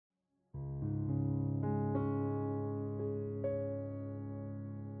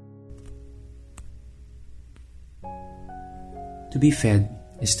To be fed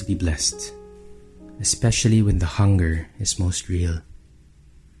is to be blessed, especially when the hunger is most real.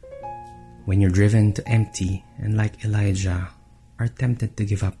 When you're driven to empty and, like Elijah, are tempted to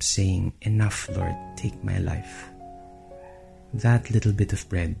give up, saying, "Enough, Lord, take my life." That little bit of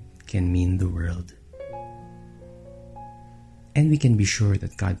bread can mean the world. And we can be sure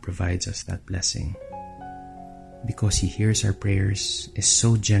that God provides us that blessing, because He hears our prayers, is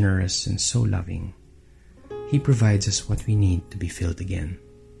so generous and so loving. He provides us what we need to be filled again.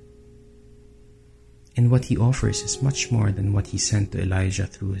 And what He offers is much more than what He sent to Elijah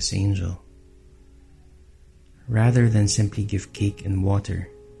through His angel. Rather than simply give cake and water,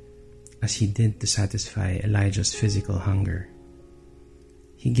 as He did to satisfy Elijah's physical hunger,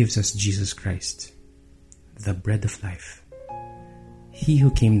 He gives us Jesus Christ, the bread of life, He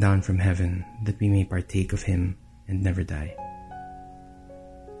who came down from heaven that we may partake of Him and never die.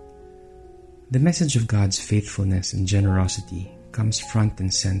 The message of God's faithfulness and generosity comes front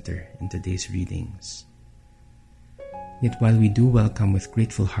and center in today's readings. Yet while we do welcome with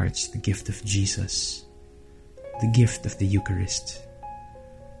grateful hearts the gift of Jesus, the gift of the Eucharist,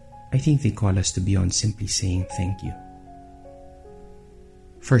 I think they call us to beyond simply saying thank you.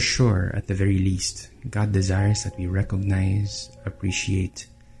 For sure, at the very least, God desires that we recognize, appreciate,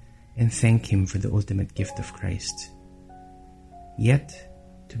 and thank Him for the ultimate gift of Christ. Yet,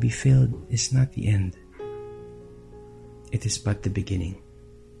 to be filled is not the end. It is but the beginning.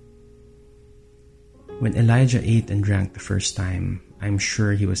 When Elijah ate and drank the first time, I'm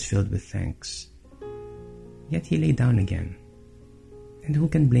sure he was filled with thanks. Yet he lay down again. And who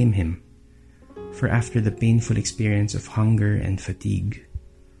can blame him? For after the painful experience of hunger and fatigue,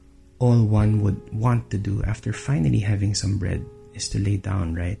 all one would want to do after finally having some bread is to lay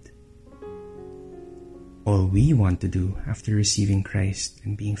down, right? All we want to do after receiving Christ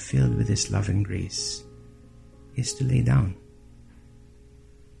and being filled with His love and grace is to lay down.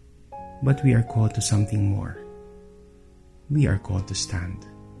 But we are called to something more. We are called to stand.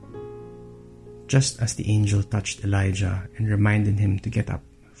 Just as the angel touched Elijah and reminded him to get up,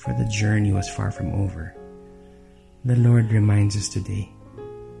 for the journey was far from over, the Lord reminds us today,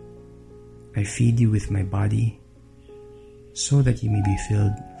 "I feed you with my body so that you may be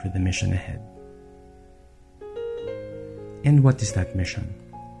filled for the mission ahead." And what is that mission?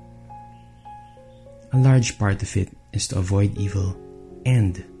 A large part of it is to avoid evil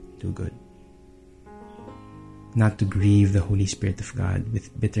and do good. Not to grieve the Holy Spirit of God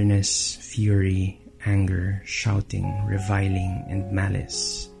with bitterness, fury, anger, shouting, reviling, and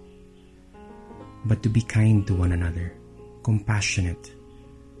malice, but to be kind to one another, compassionate,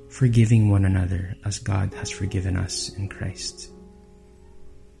 forgiving one another as God has forgiven us in Christ.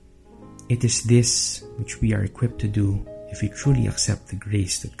 It is this which we are equipped to do if we truly accept the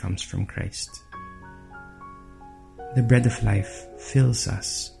grace that comes from Christ. The bread of life fills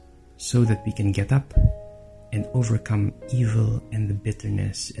us so that we can get up and overcome evil and the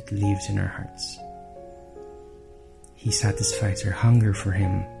bitterness it leaves in our hearts. He satisfies our hunger for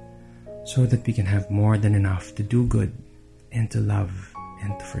Him so that we can have more than enough to do good and to love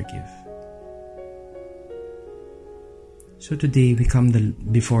and to forgive. So today we come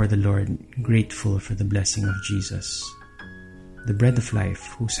before the Lord grateful for the blessing of Jesus, the bread of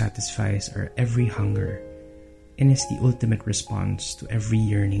life who satisfies our every hunger and is the ultimate response to every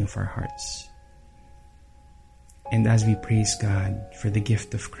yearning of our hearts. And as we praise God for the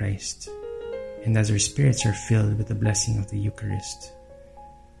gift of Christ, and as our spirits are filled with the blessing of the Eucharist,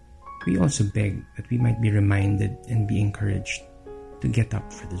 we also beg that we might be reminded and be encouraged to get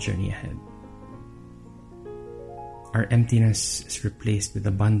up for the journey ahead. Our emptiness is replaced with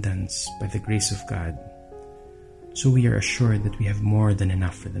abundance by the grace of God, so we are assured that we have more than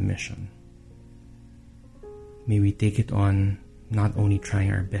enough for the mission. May we take it on, not only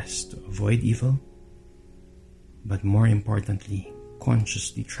trying our best to avoid evil, but more importantly,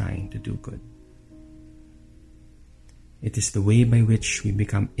 consciously trying to do good. It is the way by which we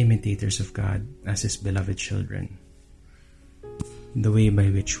become imitators of God as His beloved children. The way by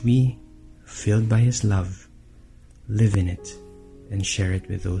which we, filled by His love, live in it and share it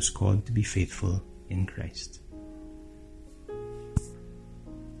with those called to be faithful in Christ.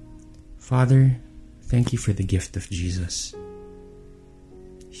 Father, thank you for the gift of Jesus.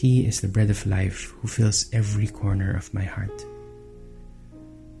 He is the bread of life who fills every corner of my heart.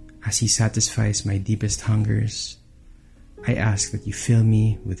 As He satisfies my deepest hungers, I ask that you fill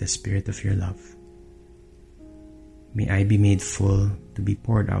me with the Spirit of your love. May I be made full to be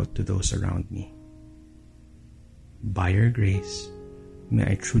poured out to those around me. By your grace,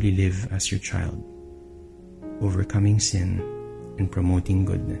 may I truly live as your child, overcoming sin and promoting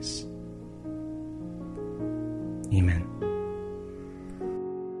goodness. Amen.